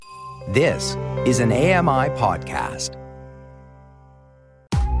This is an AMI podcast.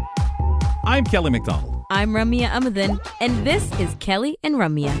 I'm Kelly McDonald. I'm Ramya Amadin, and this is Kelly and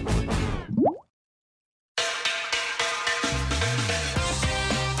Ramya.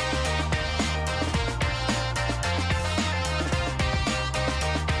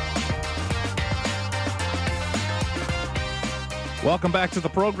 Welcome back to the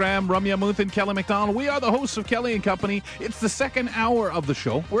program. Ramya Amuthan, Kelly McDonald. We are the hosts of Kelly and Company. It's the second hour of the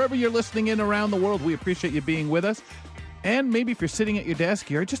show. Wherever you're listening in around the world, we appreciate you being with us. And maybe if you're sitting at your desk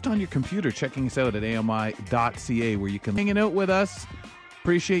here, just on your computer, checking us out at ami.ca, where you can hang out with us.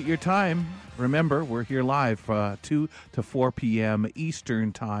 Appreciate your time. Remember, we're here live 2 to 4 p.m.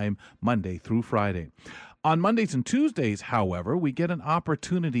 Eastern Time, Monday through Friday. On Mondays and Tuesdays, however, we get an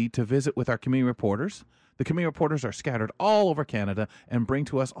opportunity to visit with our community reporters. The community reporters are scattered all over Canada and bring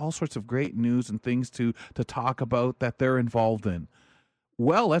to us all sorts of great news and things to talk about that they're involved in.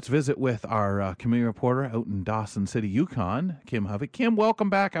 Well, let's visit with our community reporter out in Dawson City, Yukon, Kim Hovey. Kim,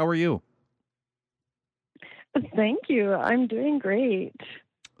 welcome back. How are you? Thank you. I'm doing great.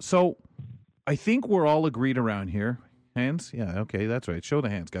 So I think we're all agreed around here. Hands? Yeah, okay, that's right. Show the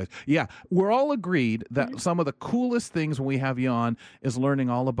hands, guys. Yeah, we're all agreed that some of the coolest things when we have you on is learning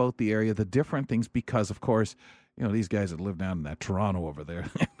all about the area, the different things, because, of course, you know, these guys that live down in that Toronto over there,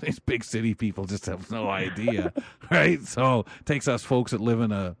 these big city people just have no idea, right? So it takes us folks that live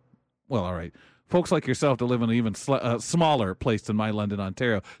in a, well, all right, folks like yourself to live in an even smaller place than my London,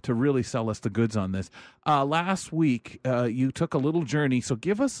 Ontario, to really sell us the goods on this. Last week, you took a little journey, so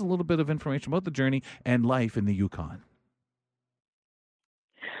give us a little bit of information about the journey and life in the Yukon.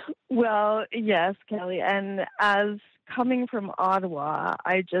 Well, yes, Kelly, and as coming from Ottawa,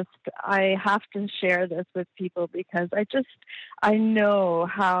 I have to share this with people because I know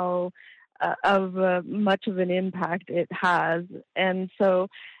how much of an impact it has. And so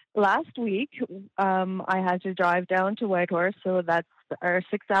last week, I had to drive down to Whitehorse, so that's our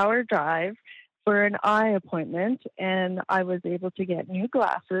 6-hour drive for an eye appointment, and I was able to get new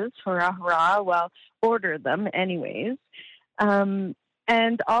glasses for Ahra, order them anyways.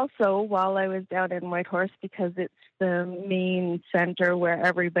 And also, while I was down in Whitehorse, because it's the main center where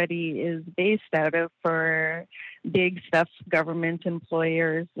everybody is based out of for big stuff, government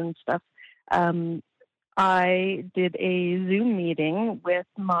employers and stuff, I did a Zoom meeting with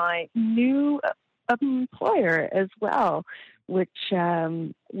my new employer as well, which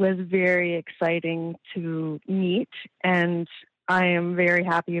was very exciting to meet, and I am very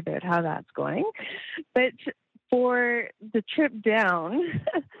happy about how that's going. But for the trip down,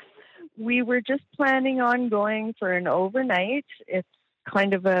 we were just planning on going for an overnight. It's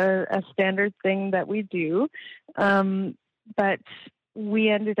kind of a standard thing that we do. But we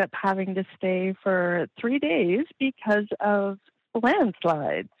ended up having to stay for 3 days because of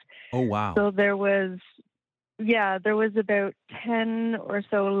landslides. Oh, wow. So there was about 10 or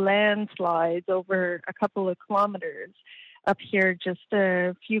so landslides over a couple of kilometers up here, just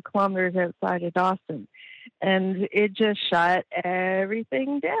a few kilometers outside of Dawson. And it just shut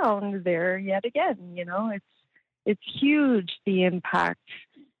everything down there yet again. You know, it's huge, the impact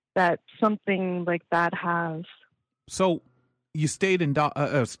that something like that has. So you stayed in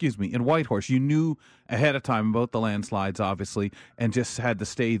Whitehorse. You knew ahead of time about the landslides, obviously, and just had to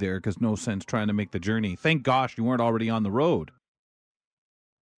stay there because no sense trying to make the journey. Thank gosh you weren't already on the road.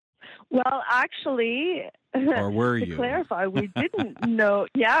 Well, actually, or were you? To clarify, we didn't know.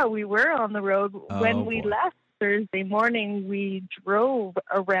 Yeah, we were on the road. When we left Thursday morning, we drove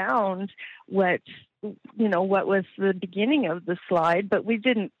around what was the beginning of the slide, but we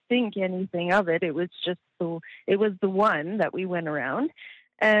didn't think anything of it. It was just it was the one that we went around.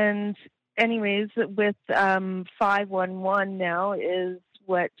 And anyways, with 511 now is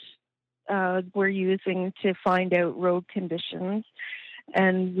what we're using to find out road conditions.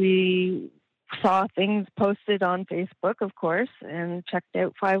 And we saw things posted on Facebook, of course, and checked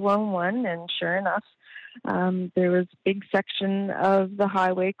out 511. And sure enough, there was a big section of the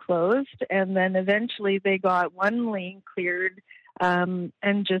highway closed. And then eventually they got one lane cleared and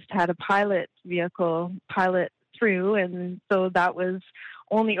just had a pilot through. And so that was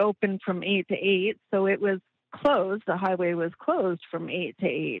only open from 8 to 8. So it was closed. The highway was closed from 8 to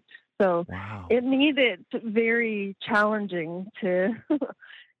 8. So wow. It made it very challenging to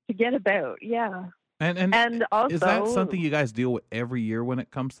get about, yeah. And also, is that something you guys deal with every year when it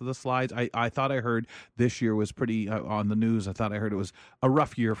comes to the slides? I thought I heard this year was pretty, on the news, I thought I heard it was a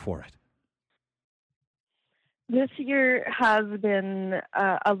rough year for it. This year has been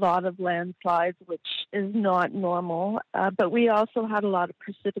a lot of landslides, which is not normal, but we also had a lot of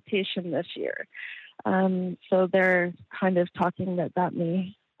precipitation this year. So they're kind of talking that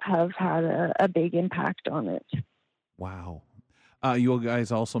may have had a big impact on it. Wow. You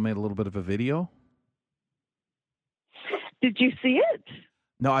guys also made a little bit of a video? Did you see it?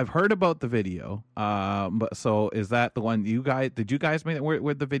 No, I've heard about the video. But so is that the one did you guys make it?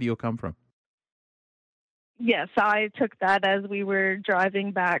 Where'd the video come from? Yes, I took that as we were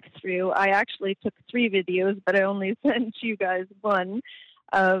driving back through. I actually took 3 videos, but I only sent you guys one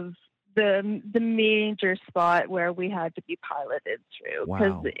of the major spot where we had to be piloted through,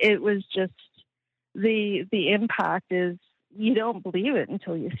 because Wow. it was just the impact is, you don't believe it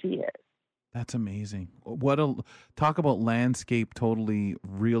until you see it. That's amazing. Talk about landscape totally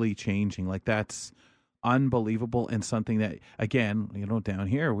really changing. Like, that's unbelievable, and something that, again, down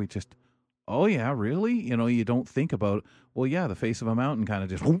here we just, oh yeah, really? You don't think about, well, yeah, the face of a mountain kind of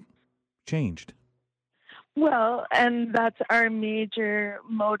just whoop, changed. Well, and that's our major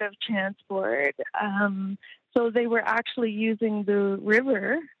mode of transport. So they were actually using the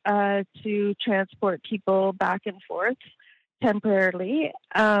river to transport people back and forth temporarily.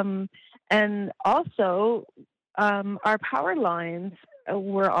 And also, our power lines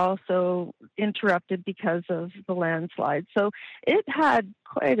were also interrupted because of the landslide. So it had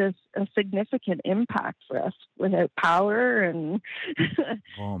quite a significant impact for us without power and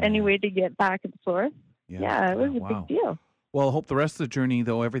any way to get back and forth. Yeah, it was a big deal. Well, I hope the rest of the journey,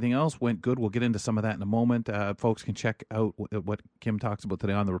 though, everything else went good. We'll get into some of that in a moment. Folks can check out what Kim talks about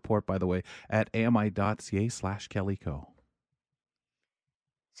today on the report, by the way, at ami.ca/KellyCo.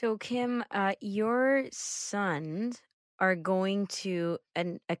 So, Kim, your sons are going to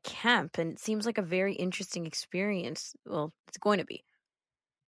a camp, and it seems like a very interesting experience. Well, it's going to be.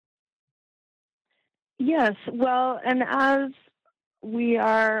 Yes, well, and as we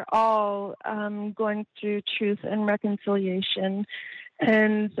are all going through Truth and Reconciliation,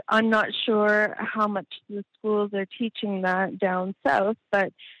 and I'm not sure how much the schools are teaching that down south,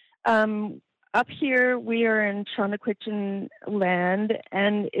 but up here we are in Chonnequitchin land,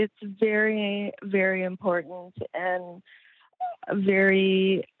 and it's very, very important and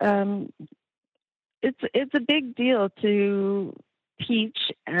very it's a big deal to teach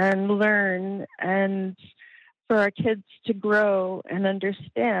and learn, and for our kids to grow and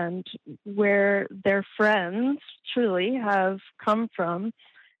understand where their friends truly have come from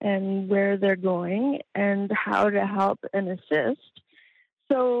and where they're going and how to help and assist.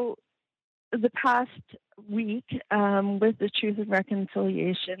 So the past week, with the Truth and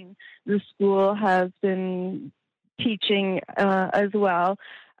Reconciliation, the school has been teaching as well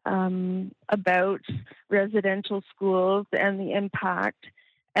about residential schools and the impact.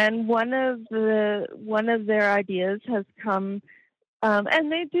 And one of their ideas has come,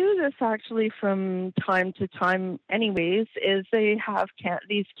 and they do this actually from time to time anyways, is they have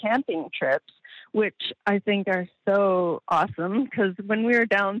these camping trips, which I think are so awesome, because when we were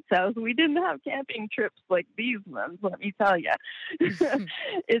down south, we didn't have camping trips like these ones, let me tell you.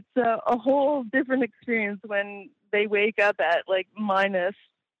 It's a whole different experience when they wake up at like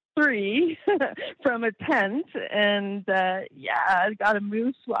 -3 from a tent, and I got a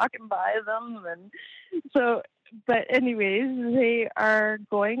moose walking by them, and so. But anyways, they are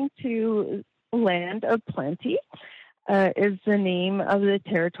going to Land of Plenty, is the name of the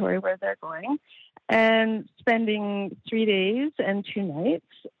territory where they're going, and spending 3 days and 2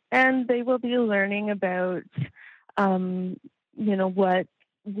 nights, and they will be learning about,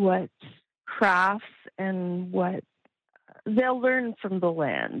 what crafts and what they'll learn from the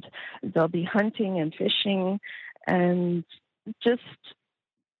land. They'll be hunting and fishing and just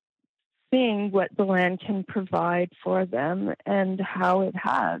seeing what the land can provide for them and how it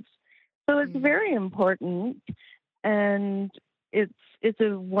has. So it's very important, and it's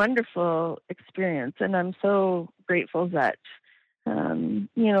a wonderful experience, and I'm so grateful that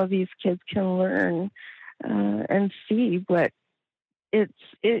these kids can learn and see what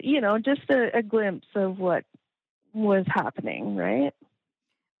just a glimpse of what was happening, right?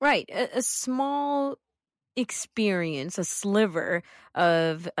 Right. A small experience, a sliver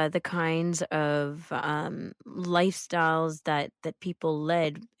of the kinds of lifestyles that people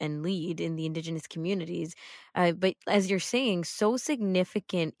led and lead in the Indigenous communities. But as you're saying, so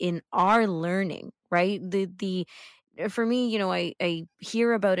significant in our learning, right? For me, I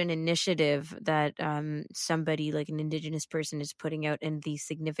hear about an initiative that somebody like an Indigenous person is putting out and the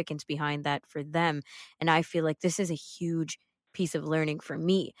significance behind that for them. And I feel like this is a huge piece of learning for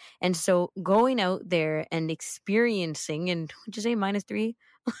me. And so going out there and experiencing, and would you say -3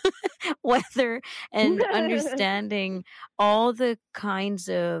 weather, and understanding all the kinds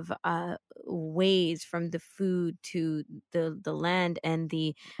of ways, from the food to the land and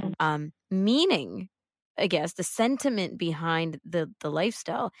the meaning I guess, the sentiment behind the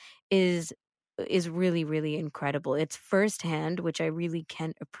lifestyle is really, really incredible. It's firsthand, which I really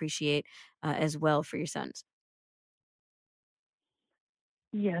can appreciate as well for your sons.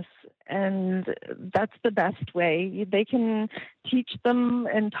 Yes, and that's the best way. They can teach them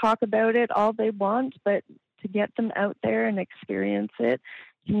and talk about it all they want, but to get them out there and experience it,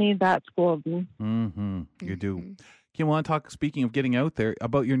 to me, that's golden. Mm-hmm. You do. Kim, I want to talk, speaking of getting out there,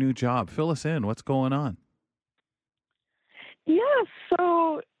 about your new job. Fill us in. What's going on? Yeah,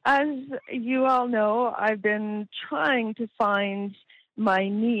 so as you all know, I've been trying to find my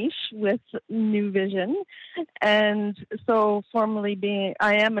niche with New Vision. And so I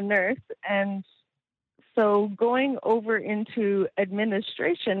am a nurse. And so going over into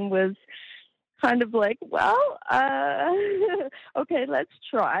administration was kind of like, well, okay, let's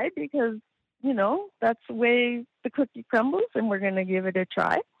try because, that's the way the cookie crumbles and we're going to give it a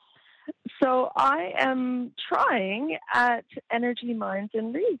try. So I am trying at Energy Minds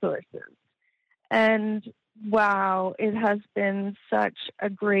and Resources. And wow, it has been such a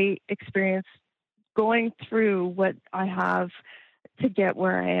great experience going through what I have to get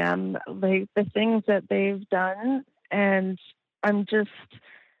where I am, like the things that they've done. And I'm just,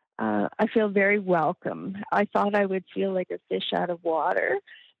 I feel very welcome. I thought I would feel like a fish out of water,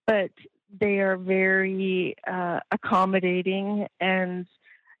 but they are very accommodating, and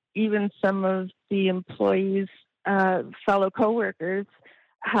even some of the employees, fellow coworkers,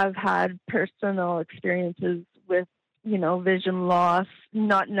 have had personal experiences with, vision loss,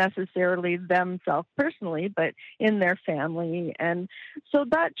 not necessarily themselves personally, but in their family. And so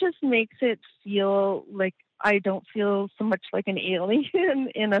that just makes it feel like I don't feel so much like an alien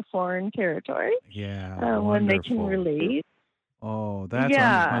in a foreign territory. Yeah, when they can relate. Oh, that's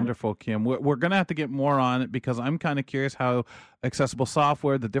wonderful, Kim. We're going to have to get more on it because I'm kind of curious how accessible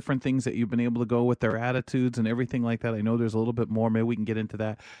software, the different things that you've been able to go with, their attitudes and everything like that. I know there's a little bit more. Maybe we can get into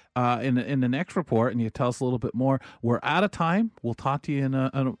that in the next report, and you tell us a little bit more. We're out of time. We'll talk to you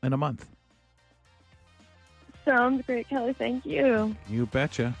in a month. Sounds great, Kelly. Thank you. You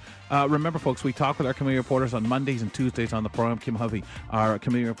betcha. Remember, folks, we talk with our community reporters on Mondays and Tuesdays on the program. Kim Hovey, our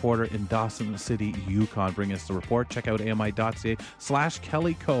community reporter in Dawson City, Yukon, bring us the report. Check out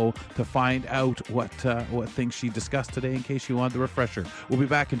ami.ca/KellyCo to find out what things she discussed today in case you want the refresher. We'll be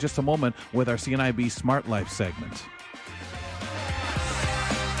back in just a moment with our CNIB Smart Life segment.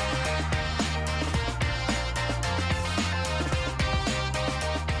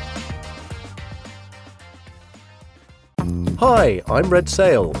 Hi, I'm Red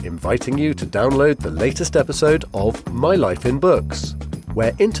Sail, inviting you to download the latest episode of My Life in Books,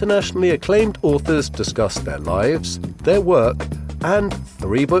 where internationally acclaimed authors discuss their lives, their work, and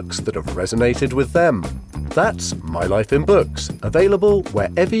 3 books that have resonated with them. That's My Life in Books, available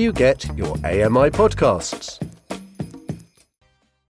wherever you get your AMI podcasts.